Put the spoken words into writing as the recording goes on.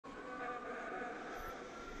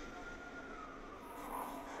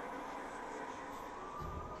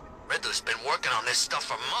Riddler's been working on this stuff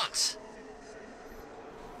for months.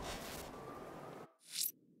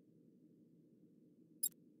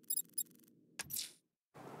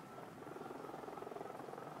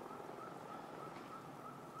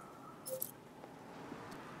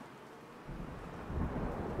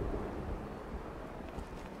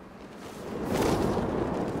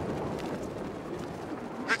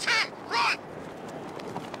 It's him! Run!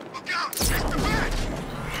 Look out! It's the bridge!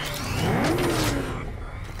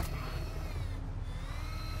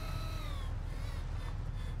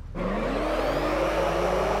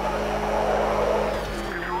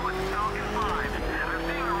 Control, it's Falcon 5. I'm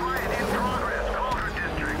seeing a riot in progress. Calder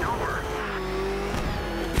District, over.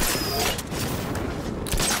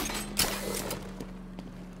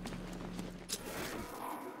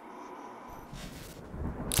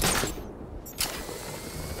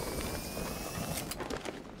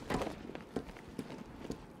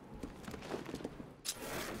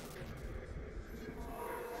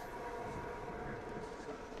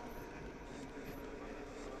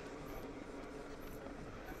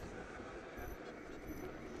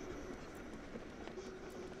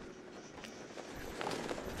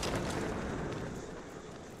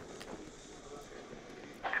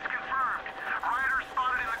 It's confirmed. Rioters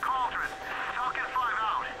spotted in the cauldron. Falcon 5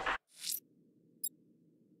 out.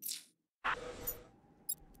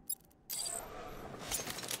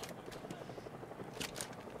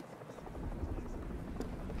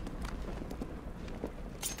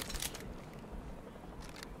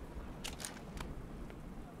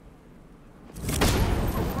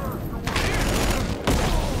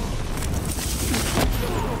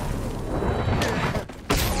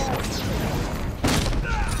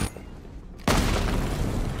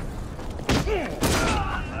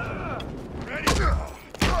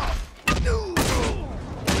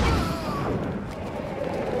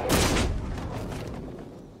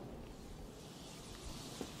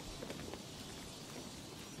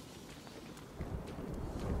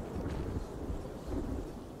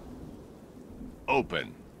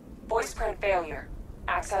 Open. Voice print failure.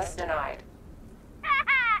 Access denied.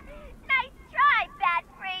 Nice try, Bat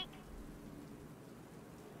Freak!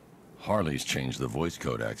 Harley's changed the voice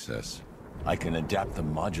code access. I can adapt the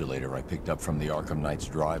modulator I picked up from the Arkham Knight's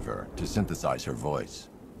driver to synthesize her voice.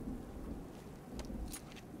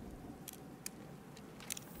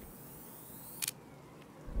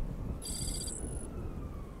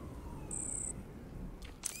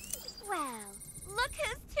 Well, look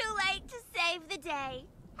who's too late to save the day.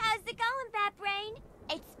 How's it going, Bat Brain?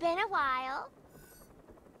 It's been a while.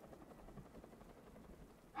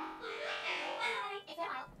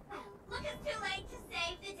 Look who's too late to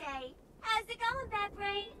save the day. How's it going, Bat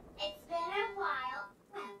Brain? It's been a while.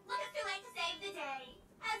 Look who's too late to save the day.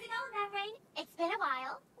 How's it going, Bat Brain? It's been a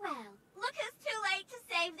while. Well, look who's too late to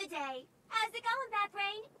save the day. How's it going, Bat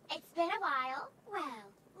Brain? It's been a while.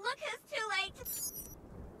 Well, look who's too late to...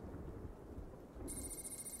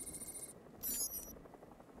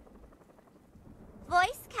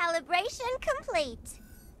 Voice calibration complete.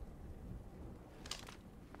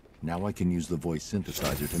 Now I can use the voice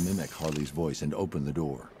synthesizer to mimic Harley's voice and open the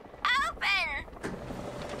door. Open!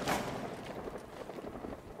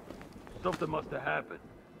 Something must have happened.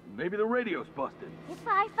 Maybe the radio's busted. If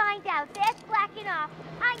I find out they're slacking off,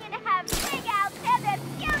 I'm gonna have Big Al tear their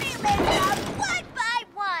beauty lids off one by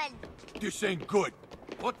one! This ain't good.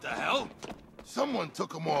 What the hell? Someone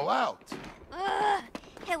took them all out. Ugh,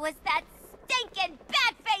 it was that stinking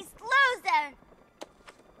bat-faced loser!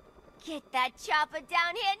 Get that chopper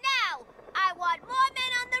down here now! I want more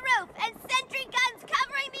men on the roof and sentry guns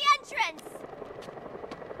covering the entrance!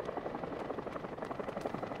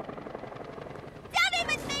 Don't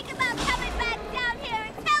even think about coming back down here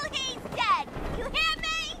until he's dead! You hear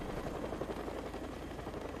me?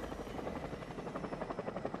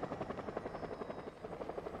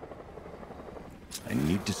 I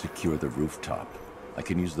need to secure the rooftop. I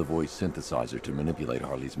can use the voice synthesizer to manipulate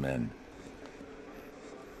Harley's men.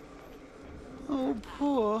 Oh,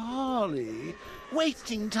 poor Harley.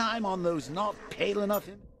 Wasting time on those not pale enough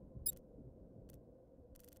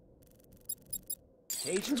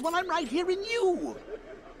imitations when I'm right here in you.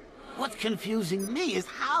 What's confusing me is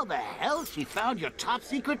how the hell she found your top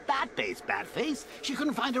secret bat base, Batface. She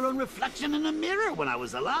couldn't find her own reflection in a mirror when I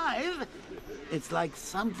was alive. It's like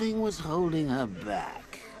something was holding her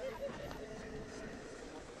back.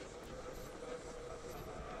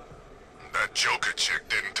 That Joker chick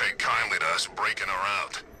didn't take kindly to us breaking her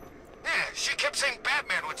out. Yeah, she kept saying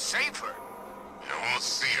Batman would save her. And we'll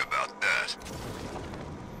see about that.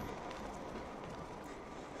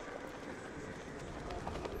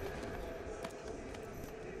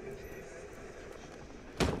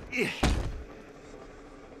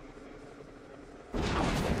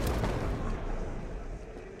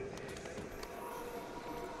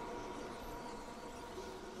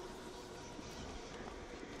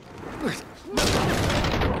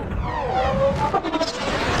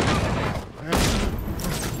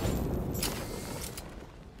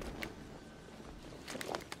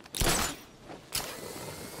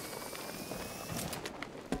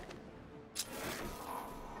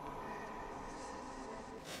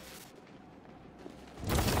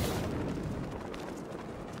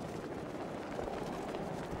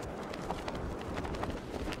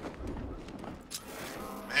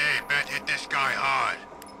 Guy hard.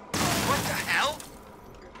 What the hell?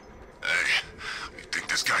 Hey, you think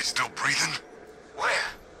this guy's still breathing? Where?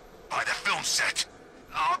 By the film set.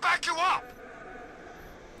 I'll back you up!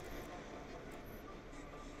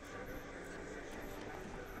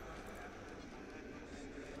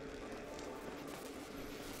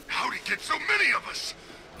 How'd he get so many of us?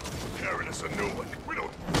 Carrying us a new one. We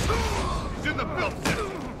don't... He's in the film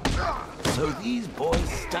set. So these boys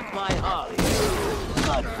stuck by Harley.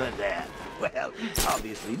 Good for them. Well,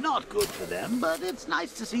 obviously not good for them, but it's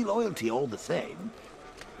nice to see loyalty all the same.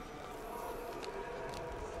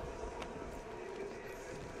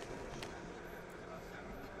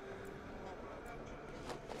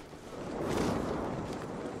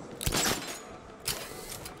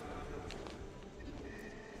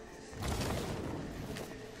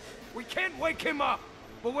 We can't wake him up,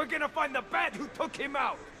 but we're gonna find the bat who took him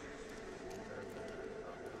out.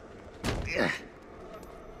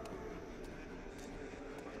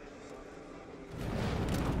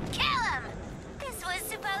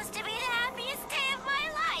 Supposed to be the happiest day of my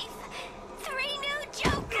life. 3 new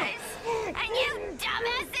Jokers, and you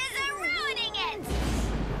dumbasses are ruining it.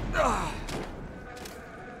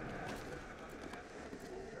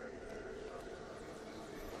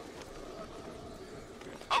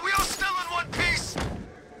 Are we all still in one piece?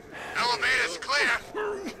 Elevator's clear.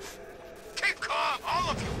 Keep calm, all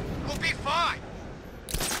of you. We'll be fine.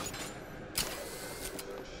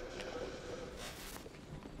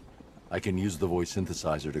 I can use the voice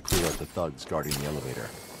synthesizer to clear out the thugs guarding the elevator.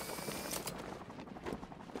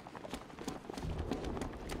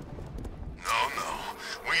 No.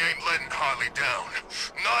 We ain't letting Harley down.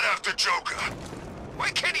 Not after Joker. Why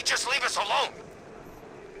can't he just leave us alone?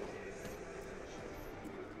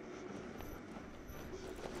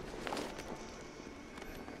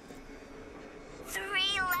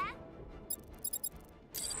 Three left?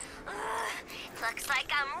 Looks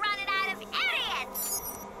like I'm running out of idiots.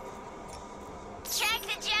 Check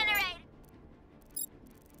the generator.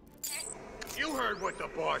 You heard what the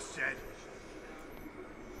boss said.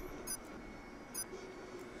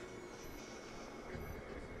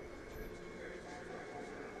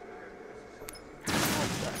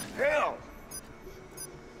 Hell!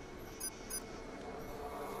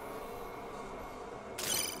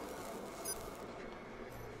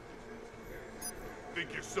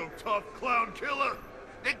 Think you're so tough, clown killer?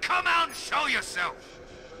 Then come out and show yourself.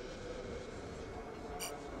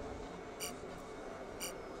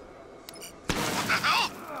 What the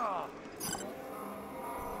hell?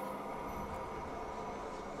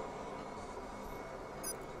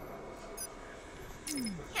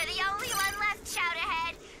 You're the only one left, shout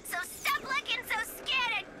ahead. So stop looking so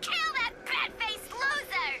scared and kill that bat-faced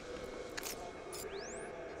loser!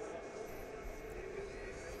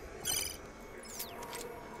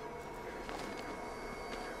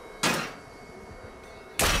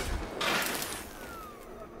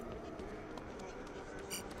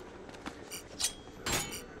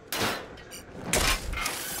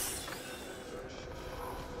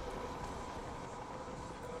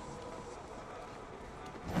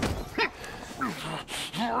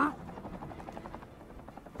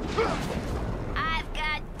 I've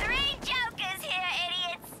got 3 Jokers here,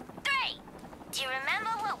 idiots! 3! Do you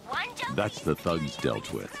remember what one Joker... That's the thugs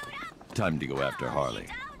dealt with. Time to go after Harley.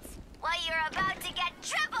 Well, you're about to get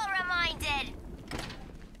triple reminded!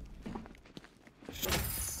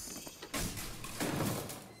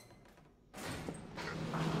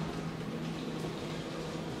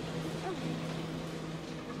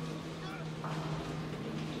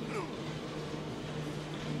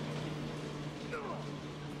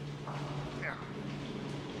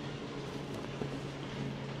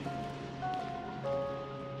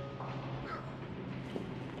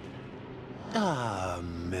 Ah,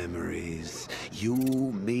 memories. You,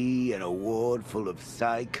 me, and a ward full of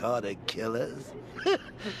psychotic killers.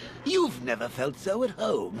 You've never felt so at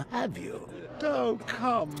home, have you? Oh,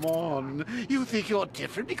 come on. You think you're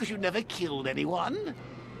different because you never killed anyone?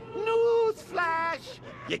 Newsflash!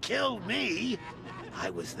 You killed me. I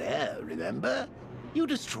was there, remember? You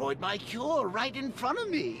destroyed my cure right in front of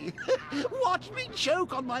me. Watch me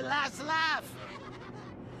choke on my last laugh.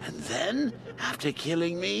 And then, after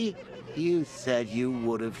killing me, you said you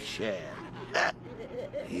would have shared.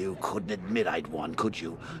 You couldn't admit I'd won, could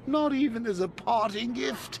you? Not even as a parting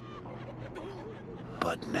gift.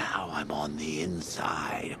 But now I'm on the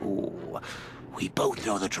inside. Ooh, we both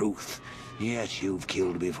know the truth. Yes, you've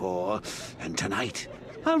killed before, and tonight,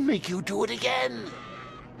 I'll make you do it again.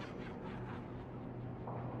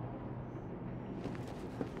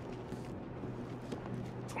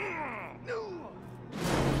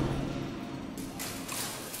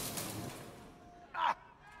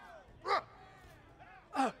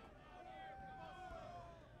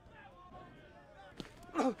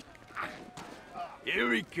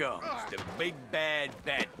 Here he comes, the big bad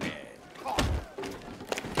Batman.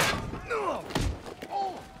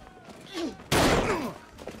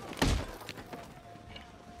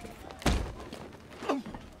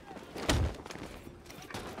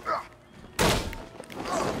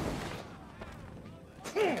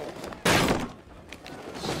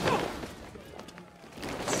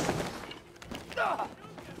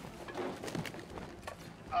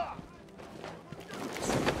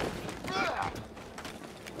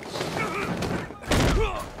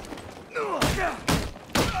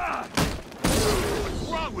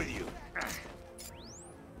 What's wrong with you?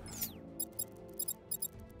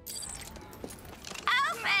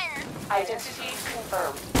 Open! Identity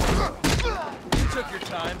confirmed. You took your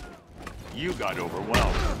time. You got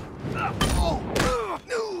overwhelmed.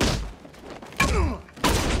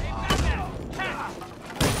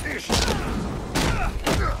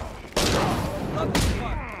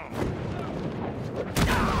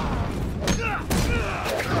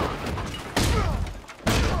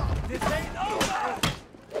 This ain't over!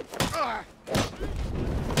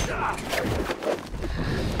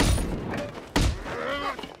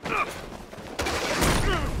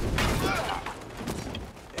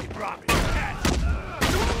 Hey, Robbie, catch!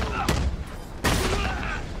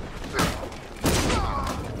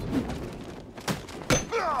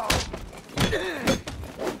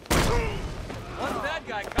 One bad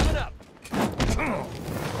guy coming up.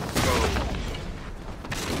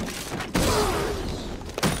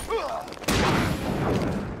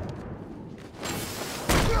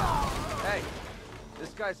 Hey,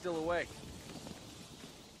 this guy's still awake.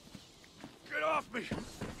 Get off me!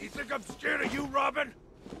 You think I'm scared of you, Robin?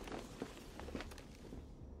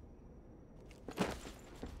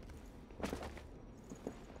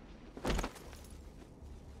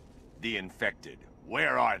 The infected.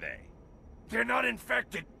 Where are they? They're not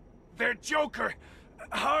infected. They're Joker.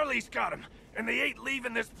 Harley's got him, and they ain't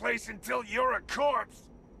leaving this place until you're a corpse.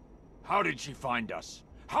 How did she find us?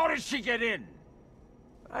 How did she get in?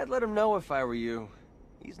 I'd let him know if I were you.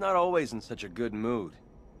 He's not always in such a good mood.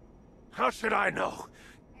 How should I know?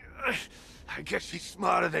 I guess she's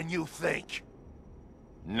smarter than you think.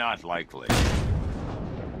 Not likely.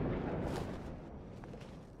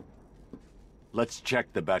 Let's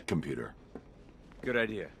check the Bat computer. Good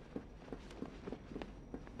idea.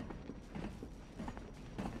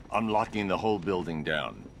 I'm locking the whole building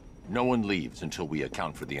down. No one leaves until we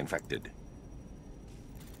account for the infected.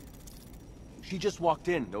 She just walked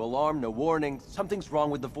in. No alarm, no warning. Something's wrong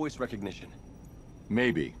with the voice recognition.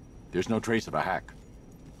 Maybe. There's no trace of a hack.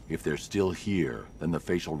 If they're still here, then the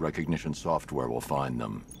facial recognition software will find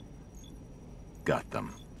them. Got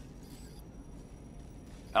them.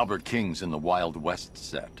 Albert King's in the Wild West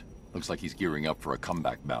set. Looks like he's gearing up for a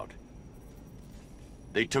comeback bout.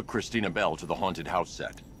 They took Christina Bell to the haunted house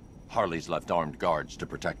set. Harley's left armed guards to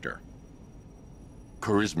protect her.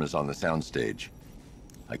 Charisma's on the soundstage.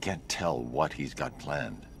 I can't tell what he's got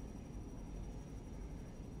planned.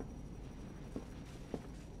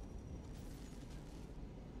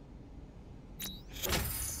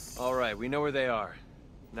 All right, we know where they are.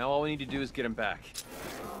 Now all we need to do is get them back.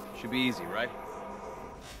 Should be easy, right?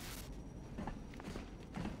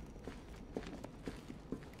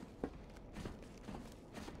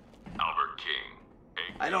 Albert King.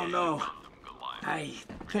 I don't know. I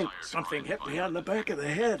think something hit me on the back of the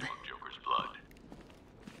head. Joker's blood.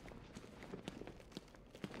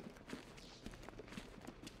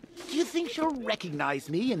 Do you think she'll recognize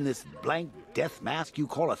me in this blank death mask you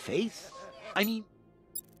call a face? I mean,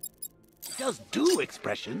 it does do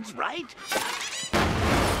expressions, right?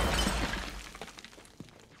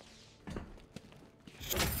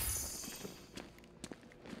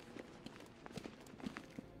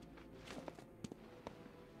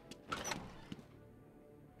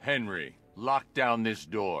 Henry, lock down this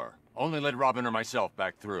door. Only let Robin or myself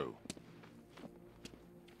back through.